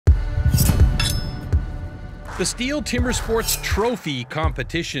The STIHL Timbersports Trophy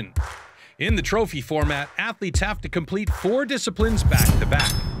Competition. In the trophy format, athletes have to complete 4 disciplines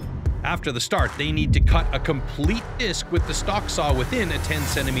back-to-back. After the start, they need to cut a complete disc with the stock saw within a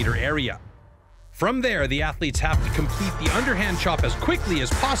 10-centimeter area. From there, the athletes have to complete the underhand chop as quickly as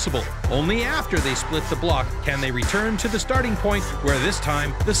possible. Only after they split the block can they return to the starting point, where this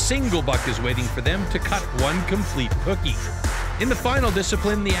time, the single buck is waiting for them to cut 1 complete cookie. In the final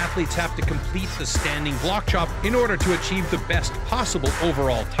discipline, the athletes have to complete the standing block chop in order to achieve the best possible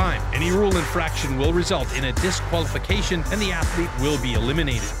overall time. Any rule infraction will result in a disqualification and the athlete will be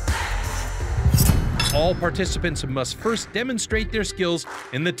eliminated. All participants must first demonstrate their skills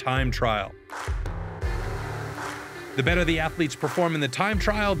in the time trial. The better the athletes perform in the time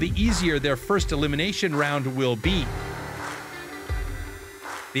trial, the easier their first elimination round will be.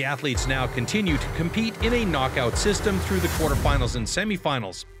 The athletes now continue to compete in a knockout system through the quarterfinals and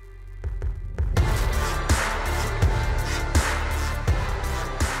semifinals.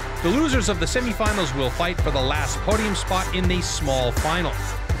 The losers of the semifinals will fight for the last podium spot in the small final.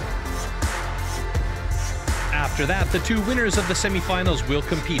 After that, the 2 winners of the semifinals will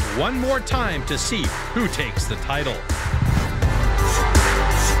compete one more time to see who takes the title.